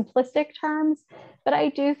simplistic terms, but I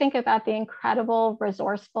do think about the incredible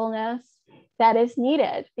resourcefulness that is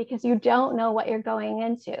needed because you don't know what you're going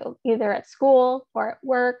into, either at school or at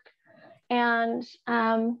work. And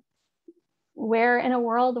we're in a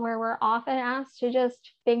world where we're often asked to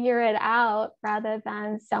just figure it out rather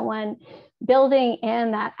than someone building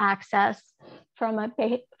in that access from a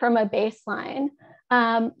baseline.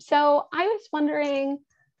 So I was wondering,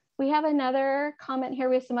 we have another comment here.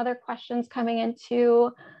 We have some other questions coming in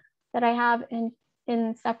too that I have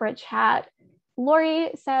in separate chat.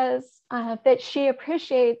 Lori says that she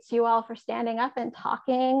appreciates you all for standing up and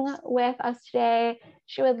talking with us today.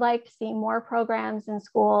 She would like to see more programs in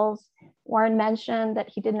schools. Warren mentioned that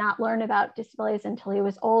he did not learn about disabilities until he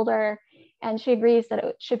was older, and she agrees that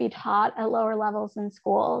it should be taught at lower levels in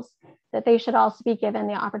schools, that they should also be given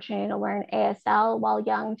the opportunity to learn ASL while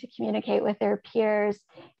young to communicate with their peers.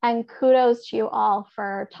 And kudos to you all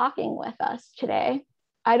for talking with us today.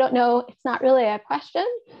 I don't know, it's not really a question,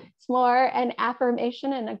 it's more an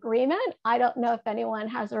affirmation and agreement. I don't know if anyone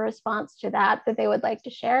has a response to that they would like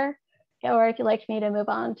to share, or if you'd like me to move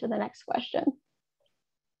on to the next question.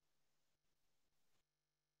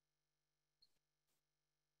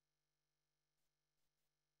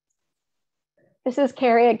 This is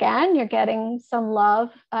Carrie again. You're getting some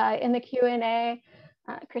love in the Q&A.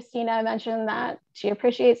 Christina mentioned that she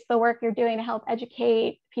appreciates the work you're doing to help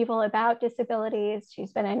educate people about disabilities.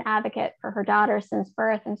 She's been an advocate for her daughter since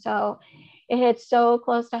birth, and so it hits so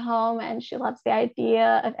close to home, and she loves the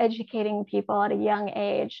idea of educating people at a young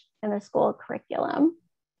age in the school curriculum.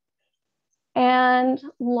 And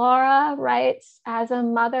Laura writes, as a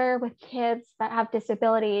mother with kids that have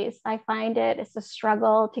disabilities, I find it's a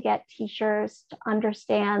struggle to get teachers to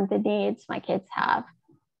understand the needs my kids have.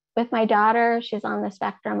 With my daughter, she's on the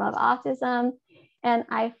spectrum of autism, and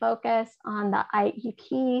I focus on the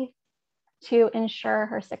IEP to ensure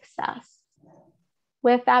her success.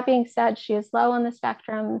 With that being said, she is low on the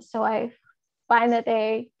spectrum, so I find that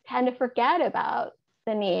they tend to forget about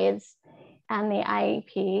the needs and the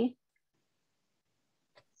IEP.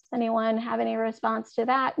 Does anyone have any response to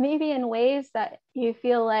that? Maybe in ways that you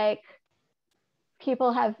feel like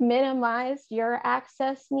people have minimized your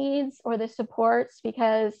access needs or the supports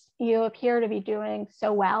because you appear to be doing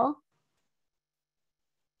so well?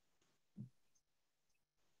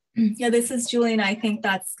 Yeah, this is Julie, and I think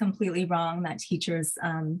that's completely wrong that teachers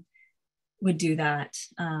would do that.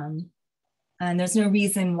 And there's no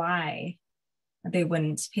reason why they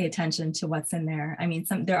wouldn't pay attention to what's in there. I mean,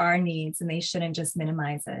 there are needs and they shouldn't just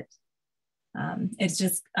minimize it. It's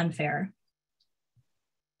just unfair.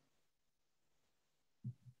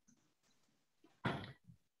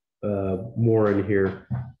 more in here.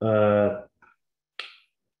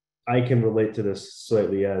 I can relate to this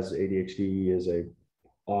slightly, as ADHD is a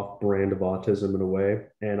off brand of autism in a way.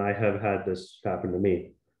 And I have had this happen to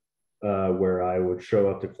me, where I would show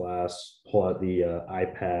up to class, pull out the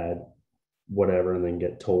iPad, whatever, and then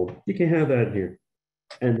get told, you can have that here.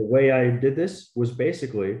 And the way I did this was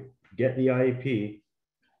basically get the IEP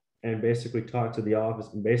and basically talk to the office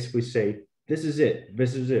and basically say, this is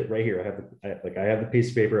it right here. I have the piece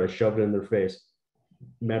of paper, I shoved it in their face,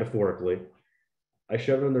 metaphorically. I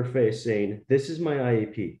shoved it in their face saying, this is my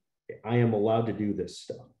IEP. I am allowed to do this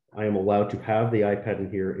stuff. I am allowed to have the iPad in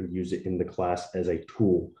here and use it in the class as a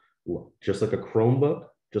tool, just like a Chromebook,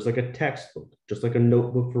 just like a textbook, just like a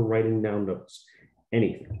notebook for writing down notes,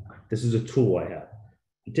 anything. This is a tool I have.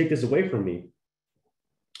 You take this away from me,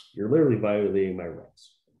 you're literally violating my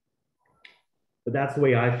rights. But that's the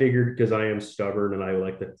way I figured, because I am stubborn and I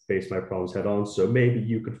like to face my problems head on. So maybe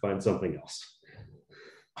you could find something else.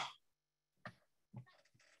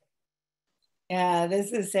 Yeah,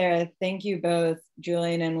 this is Sarah. Thank you both,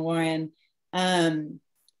 Julian and Warren.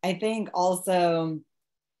 I think also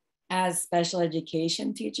as special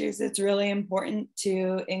education teachers, it's really important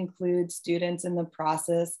to include students in the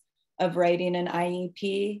process of writing an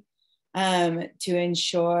IEP, to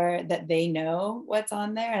ensure that they know what's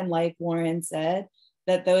on there. And like Warren said,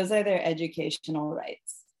 that those are their educational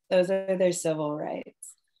rights. Those are their civil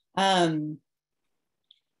rights.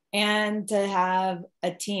 And to have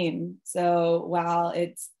a team. So while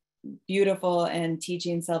it's beautiful and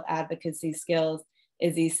teaching self-advocacy skills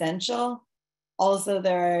is essential, also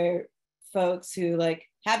there are folks who like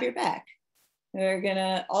have your back, who are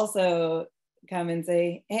gonna also come and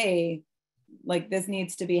say, hey, like this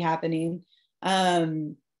needs to be happening,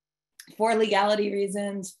 for legality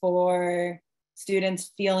reasons, for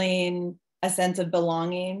students feeling a sense of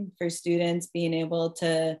belonging, for students being able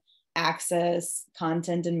to access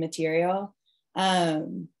content and material.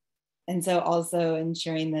 And so also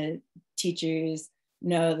ensuring that teachers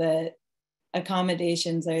know that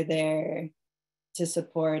accommodations are there to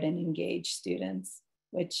support and engage students,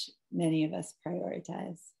 which many of us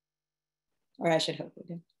prioritize, or I should hope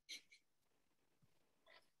we do.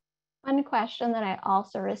 One question that I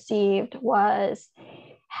also received was,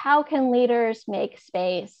 how can leaders make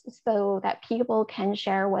space so that people can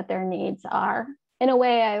share what their needs are? In a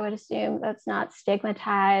way, I would assume that's not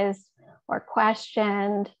stigmatized or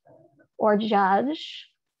questioned or judged.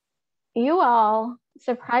 You all,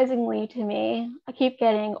 surprisingly to me, I keep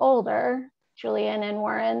getting older, Julian and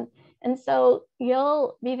Warren, and so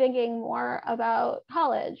you'll be thinking more about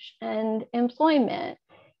college and employment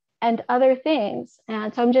and other things.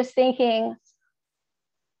 And so I'm just thinking,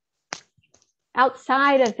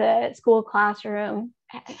 outside of the school classroom,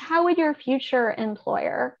 how would your future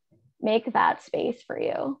employer make that space for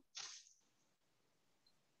you?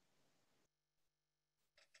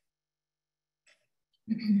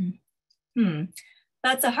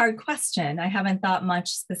 That's a hard question. I haven't thought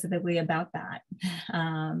much specifically about that.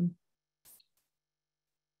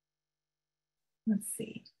 Let's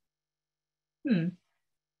see.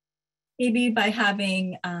 Maybe by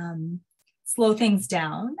having slow things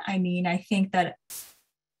down. I mean, I think that,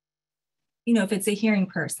 you know, if it's a hearing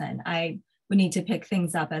person, I would need to pick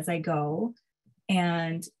things up as I go,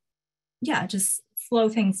 and yeah, just slow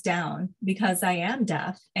things down, because I am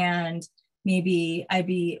deaf, and maybe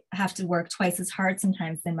have to work twice as hard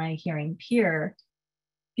sometimes than my hearing peer,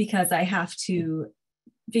 because I have to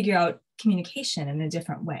figure out communication in a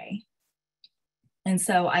different way. And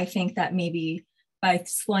so I think that maybe by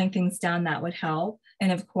slowing things down, that would help.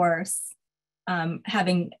 And of course,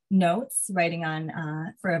 having notes, writing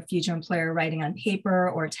on, for a future employer, writing on paper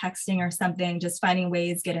or texting or something, just finding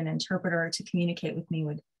ways, get an interpreter to communicate with me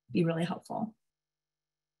would be really helpful.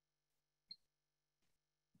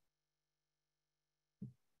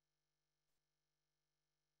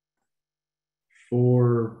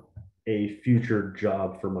 For a future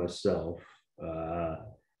job for myself,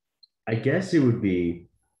 I guess it would be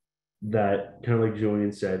that, kind of like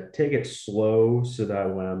Julian said, take it slow so that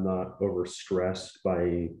when I'm not overstressed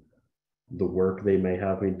by the work they may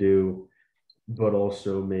have me do, but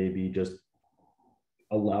also maybe just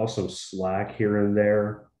allow some slack here and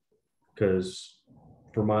there. Because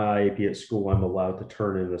for my IEP at school, I'm allowed to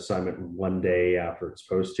turn in an assignment one day after it's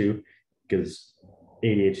supposed to, because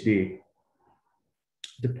ADHD.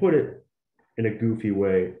 To put it in a goofy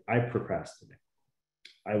way, I procrastinate.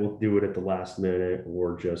 I will do it at the last minute,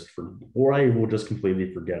 or I will just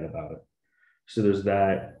completely forget about it. So there's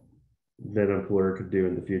that an employer could do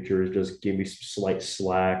in the future, is just give me some slight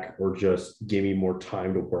slack, or just give me more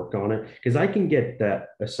time to work on it, because I can get that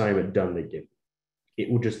assignment done they give me it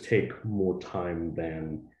would just take more time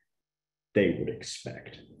than they would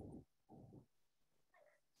expect.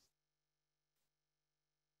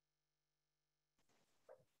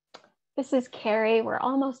 This is Carrie. We're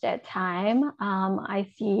almost at time. I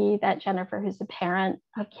see that Jennifer, who's a parent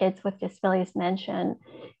of kids with disabilities, mentioned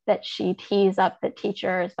that she tees up the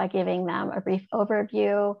teachers by giving them a brief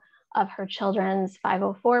overview of her children's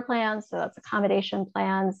 504 plans, so that's accommodation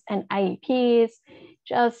plans and IEPs,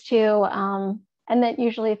 just to, and that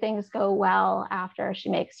usually things go well after she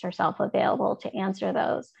makes herself available to answer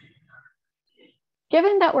those.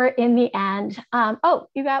 Given that we're in the end, oh,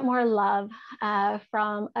 you got more love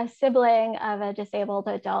from a sibling of a disabled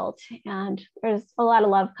adult, and there's a lot of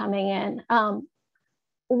love coming in.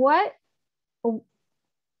 What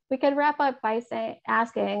we could wrap up by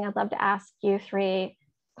asking, I'd love to ask you three,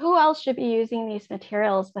 who else should be using these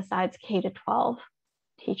materials besides K-12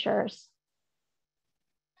 teachers?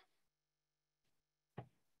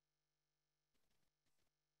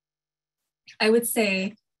 I would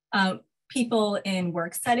say people in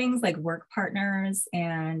work settings, like work partners,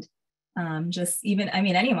 and just even, I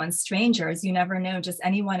mean, anyone, strangers, you never know, just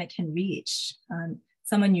anyone it can reach.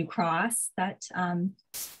 Someone you cross that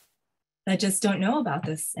that just don't know about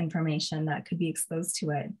this information, that could be exposed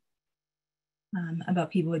to it.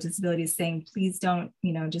 About people with disabilities, saying, please don't,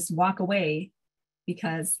 just walk away,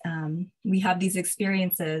 because we have these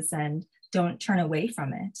experiences, and don't turn away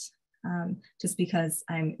from it. Just because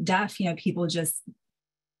I'm deaf, people just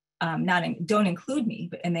don't include me,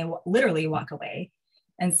 and they literally walk away.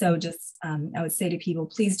 And so just, I would say to people,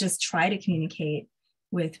 please just try to communicate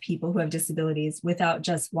with people who have disabilities without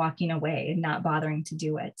just walking away and not bothering to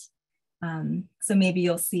do it. So maybe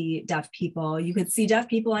you'll see deaf people. You could see deaf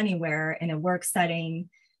people anywhere, in a work setting,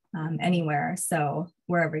 anywhere. So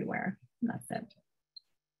we're everywhere. That's it.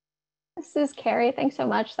 This is Carrie. Thanks so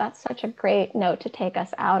much. That's such a great note to take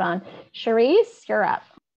us out on. Charisse, you're up.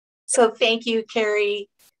 So thank you, Carrie,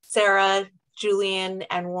 Sarah, Julian,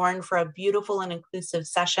 and Warren, for a beautiful and inclusive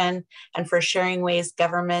session, and for sharing ways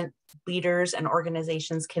government leaders and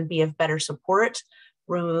organizations can be of better support,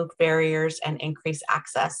 remove barriers, and increase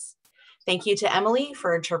access. Thank you to Emily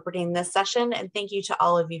for interpreting this session, and thank you to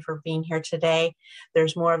all of you for being here today.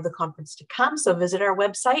 There's more of the conference to come, so visit our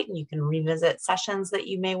website and you can revisit sessions that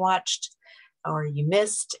you may watched or you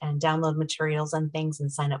missed, and download materials and things,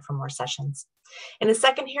 and sign up for more sessions. In a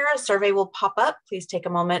second here, a survey will pop up. Please take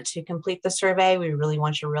a moment to complete the survey. We really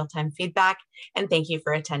want your real-time feedback, and thank you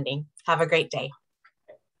for attending. Have a great day.